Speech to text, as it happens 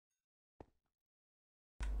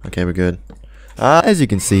Okay, we're good. As you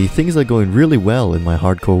can see, things are going really well in my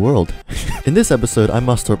hardcore world. In this episode, I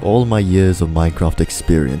muster up all my years of Minecraft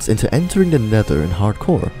experience into entering the Nether in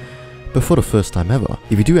hardcore, but for the first time ever.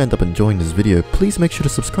 If you do end up enjoying this video, please make sure to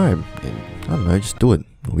subscribe. And, I don't know, just do it.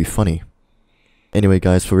 It'll be funny. Anyway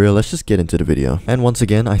guys, for real, let's just get into the video. And once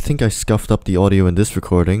again, I think I scuffed up the audio in this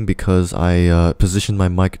recording because I positioned my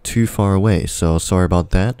mic too far away, so sorry about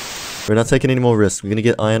that. We're not taking any more risks. We're gonna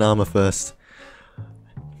get iron armor first.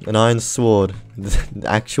 An iron sword.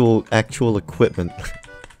 actual equipment.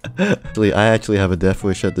 I actually have a death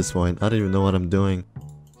wish at this point. I don't even know what I'm doing.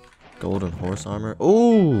 Golden horse armor.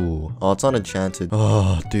 Ooh! Oh, it's unenchanted.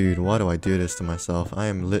 Oh, dude, why do I do this to myself? I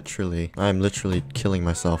am literally killing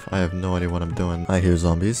myself. I have no idea what I'm doing. I hear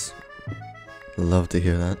zombies. Love to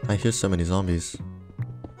hear that. I hear so many zombies.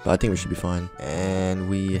 But I think we should be fine. And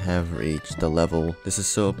we have reached the level. This is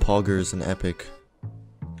so poggers and epic.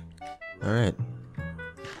 Alright.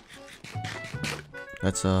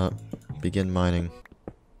 Let's, begin mining.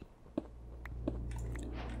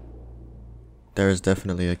 There is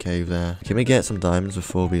definitely a cave there. Can we get some diamonds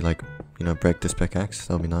before we, like, you know, break this pickaxe?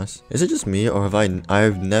 That'll be nice. Is it just me, or have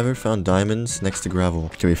I've never found diamonds next to gravel?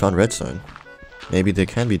 Okay, we found redstone. Maybe there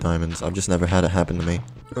can be diamonds. I've just never had it happen to me.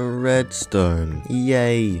 Redstone.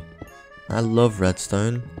 Yay. I love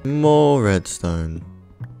redstone. More redstone.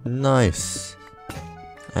 Nice.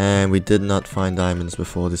 And we did not find diamonds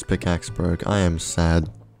before this pickaxe broke. I am sad.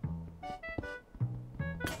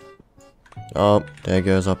 Oh, there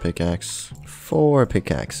goes our pickaxe. 4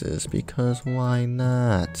 pickaxes, because why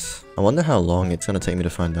not? I wonder how long it's gonna take me to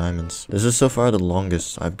find diamonds. This is so far the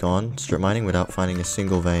longest I've gone strip mining without finding a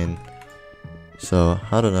single vein. So,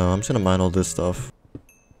 I don't know, I'm just gonna mine all this stuff.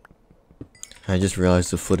 I just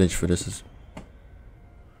realized the footage for this is...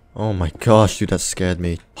 Oh my gosh, dude, that scared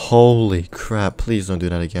me. Holy crap, please don't do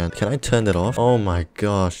that again. Can I turn that off? Oh my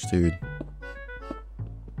gosh, dude.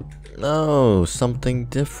 No, something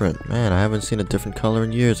different. Man, I haven't seen a different color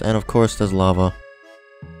in years. And of course, there's lava.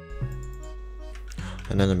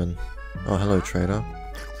 An enderman. Oh, hello, trader.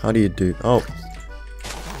 How do you do? Oh.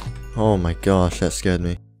 Oh my gosh, that scared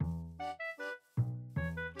me.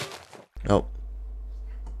 Oh.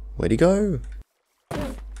 Where'd he go?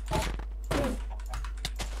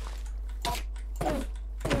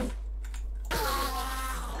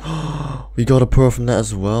 We got a pearl from that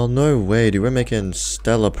as well? No way, dude. We're making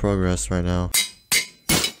stellar progress right now.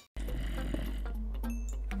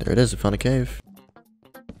 There it is. We found a cave.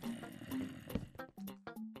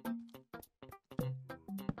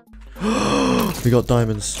 We got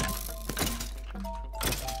diamonds.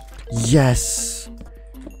 Yes!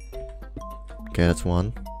 Okay, that's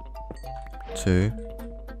 1, 2,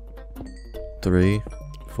 3,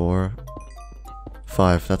 4,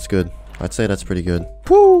 5. That's good. I'd say that's pretty good.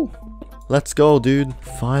 Woo! Let's go, dude.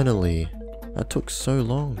 Finally. That took so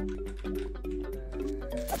long.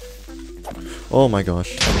 Oh my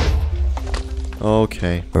gosh.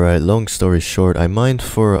 Okay. Alright, long story short, I mined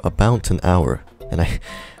for about an hour. And I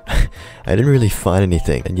didn't really find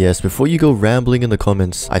anything. And yes, before you go rambling in the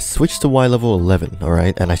comments, I switched to Y level 11,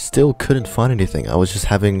 alright? And I still couldn't find anything. I was just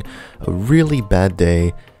having a really bad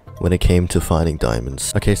day when it came to finding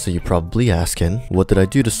diamonds. Okay, so you're probably asking, what did I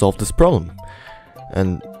do to solve this problem?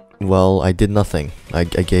 And... well, I did nothing. I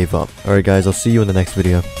gave up. Alright guys, I'll see you in the next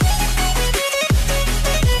video.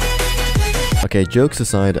 Okay, jokes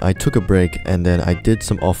aside, I took a break and then I did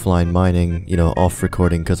some offline mining, you know, off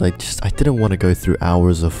recording, because I didn't want to go through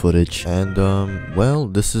hours of footage. And, well,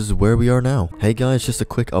 this is where we are now. Hey guys, just a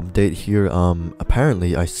quick update here.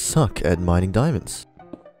 Apparently I suck at mining diamonds.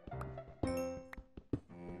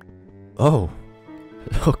 Oh.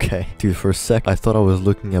 Okay. Dude, for a sec, I thought I was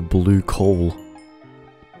looking at blue coal.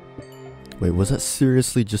 Wait, was that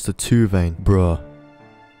seriously just a 2 vein? Bruh.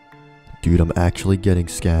 Dude, I'm actually getting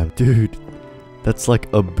scammed. Dude, that's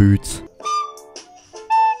like a boot.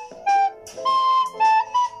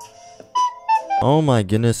 Oh my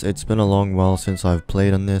goodness, it's been a long while since I've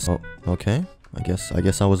played on this. Oh, okay. I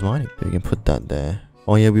guess I was mining. You can put that there.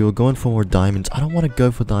 Oh yeah, we were going for more diamonds. I don't want to go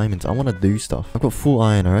for diamonds. I want to do stuff. I've got full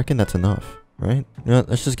iron. I reckon that's enough, right? Yeah,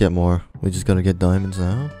 let's just get more. We just gotta get diamonds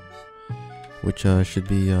now. Which should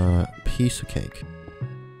be a piece of cake.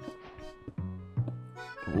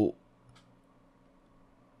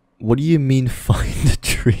 What do you mean find a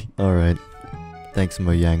tree? Alright. Thanks,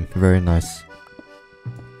 Mojang. Very nice.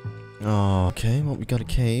 Oh, okay, well we got a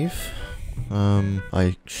cave.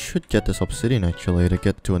 I should get this obsidian actually to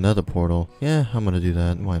get to another portal. Yeah, I'm gonna do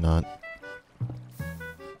that. Why not?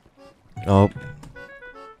 Oh.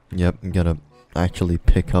 Yep, I'm gonna actually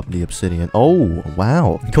pick up the obsidian. Oh,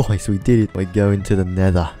 wow. Guys, we did it. We're going to the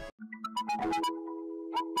nether.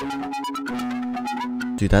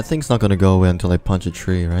 Dude, that thing's not gonna go away until I punch a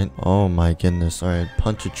tree, right? Oh my goodness. Alright,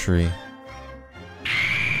 punch a tree.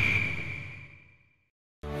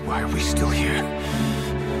 Why are we still here?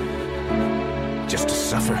 Just to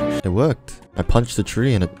suffer? It worked. I punched the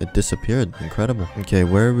tree and it disappeared. Incredible. Okay,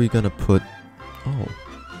 where are we gonna put... Oh.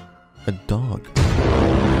 A dog.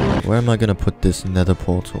 Where am I gonna put this nether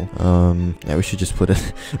portal? Yeah, we should just put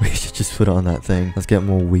it... we should just put it on that thing. Let's get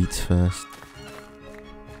more wheat first.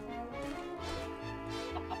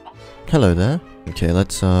 Hello there. Okay,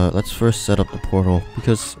 let's first set up the portal,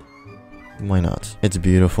 because... why not? It's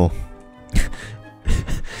beautiful.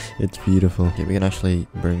 It's beautiful. Okay, we can actually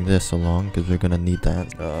bring this along because we're gonna need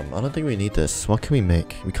that. I don't think we need this. What can we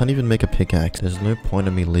make? We can't even make a pickaxe. There's no point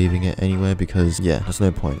in me leaving it anywhere because, yeah, there's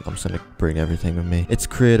no point. I'm just gonna bring everything with me. It's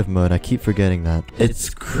creative mode. I keep forgetting that. It's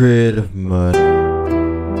creative mode.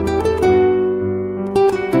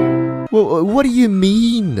 Whoa, what do you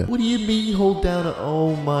mean? What do you mean hold down?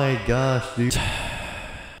 Oh my gosh, dude.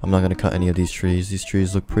 I'm not gonna cut any of these trees. These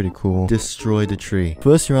trees look pretty cool. Destroy the tree.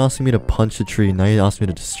 First you're asking me to punch a tree, now you ask me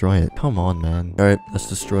to destroy it. Come on, man. Alright, let's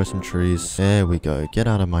destroy some trees. There we go. Get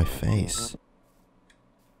out of my face.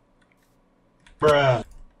 Bruh.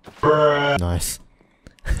 Bruh. Nice.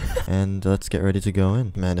 And let's get ready to go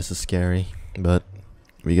in. Man, this is scary, but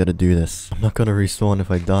we gotta do this. I'm not gonna respawn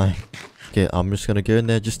if I die. Okay, I'm just gonna go in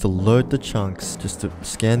there just to load the chunks, just to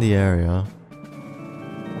scan the area.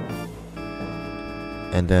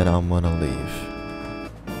 And then I'm gonna leave.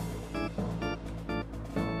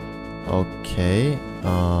 Okay.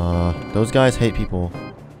 Those guys hate people.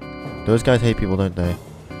 Those guys hate people, don't they?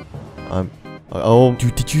 Oh,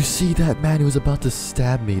 dude, did you see that? Man, he was about to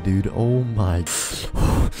stab me, dude. Oh my.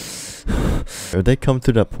 If they come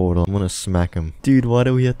through that portal, I'm gonna smack him. Dude, why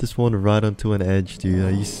do we have to spawn right onto an edge, dude?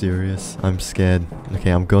 Are you serious? I'm scared. Okay,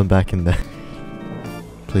 I'm going back in there.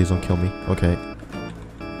 Please don't kill me. Okay.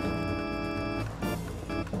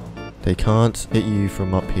 They can't hit you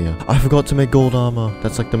from up here. I forgot to make gold armor.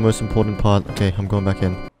 That's like the most important part. Okay, I'm going back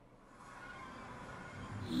in.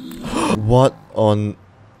 What on...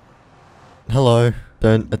 Hello.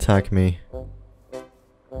 Don't attack me.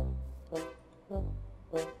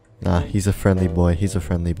 Nah, he's a friendly boy. He's a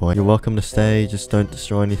friendly boy. You're welcome to stay. Just don't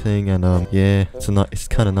destroy anything. And yeah, it's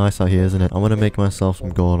kind of nice out here, isn't it? I want to make myself some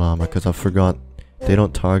gold armor because I forgot. They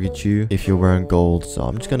don't target you if you're wearing gold, so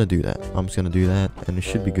I'm just gonna do that. I'm just gonna do that, and it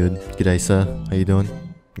should be good. G'day, sir. How you doing?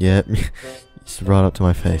 Yep. Just right up to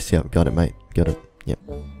my face. Yep, got it, mate. Got it. Yep.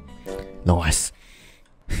 Nice.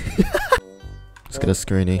 Let's get a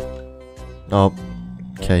screeny. Oh,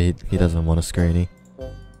 okay. He doesn't want a screeny.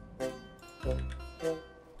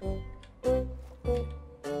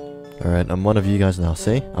 Alright, I'm one of you guys now.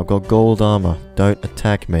 See? I've got gold armor. Don't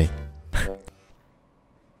attack me.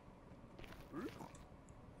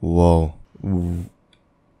 Whoa.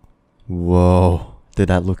 Whoa. Dude,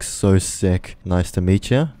 that looks so sick. Nice to meet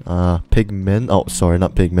you. Pigmen. Oh, sorry,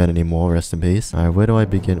 not pigmen anymore. Rest in peace. Alright, where do I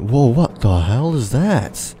begin? Whoa, what the hell is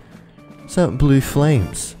that? Is that blue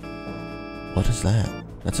flames? What is that?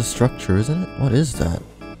 That's a structure, isn't it? What is that?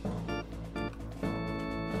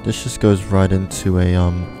 This just goes right into a,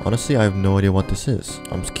 honestly, I have no idea what this is.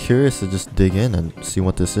 I'm curious to just dig in and see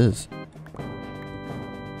what this is.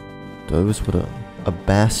 Those were a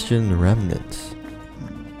bastion remnant.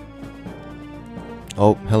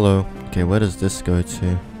 Oh, hello. Okay, where does this go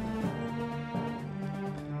to?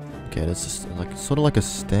 Okay, this is like sort of like a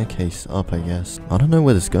staircase up, I guess. I don't know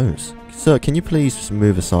where this goes. Sir, can you please just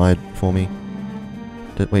move aside for me?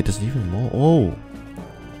 Wait, there's even more. Oh.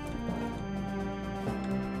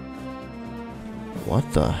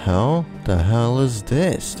 What the hell? The hell is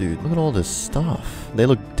this, dude? Look at all this stuff. They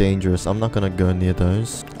look dangerous. I'm not gonna go near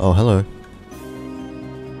those. Oh, hello.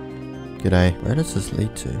 G'day. Where does this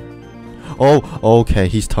lead to? Oh, okay.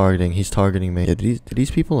 He's targeting. He's targeting me. Yeah, did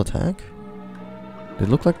these people attack? They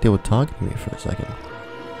looked like they were targeting me for a second.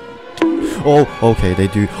 Oh, okay. They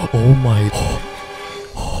do. Oh my.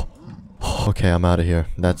 Okay, I'm out of here.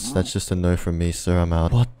 That's just a no from me, sir. I'm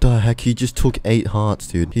out. What the heck? He just took 8 hearts,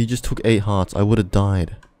 dude. He just took 8 hearts. I would have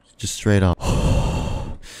died. Just straight up.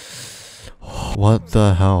 What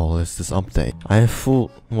the hell is this update? I have full,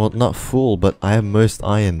 well, not full, but I have most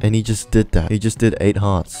iron. And he just did that. He just did 8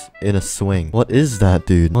 hearts in a swing. What is that,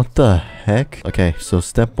 dude? What the heck? Okay, so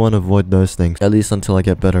step 1, avoid those things. At least until I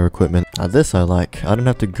get better equipment. Now this I like. I don't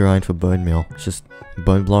have to grind for bone meal. It's just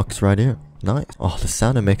bone blocks right here. Nice. Oh, the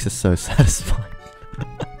sound it makes is so satisfying.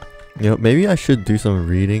 You know, maybe I should do some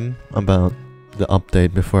reading about the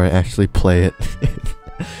update before I actually play it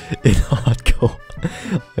in hardcore.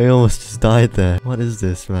 I almost just died there. What is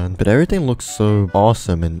this, man? But everything looks so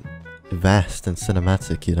awesome and vast and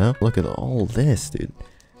cinematic, you know? Look at all this, dude.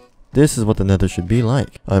 This is what the nether should be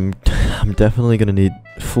like. I'm definitely gonna need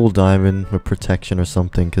full diamond with protection or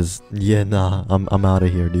something, cause yeah, nah, I'm out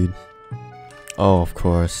of here, dude. Oh, of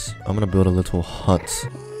course. I'm gonna build a little hut.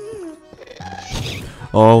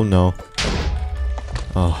 Oh no.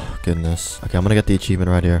 Oh goodness. Okay, I'm gonna get the achievement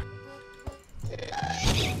right here.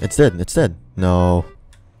 It's dead, it's dead. No.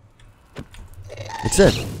 It's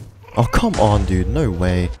dead. Oh, come on, dude. No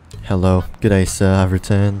way. Hello. Good day, sir. I've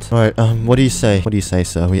returned. Alright, what do you say? What do you say,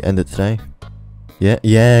 sir? We end it today? Yeah,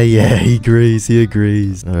 he agrees, he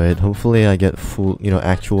agrees. Alright, hopefully I get full,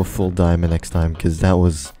 actual full diamond next time, because that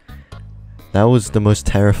was the most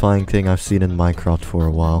terrifying thing I've seen in Minecraft for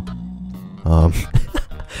a while. Oh,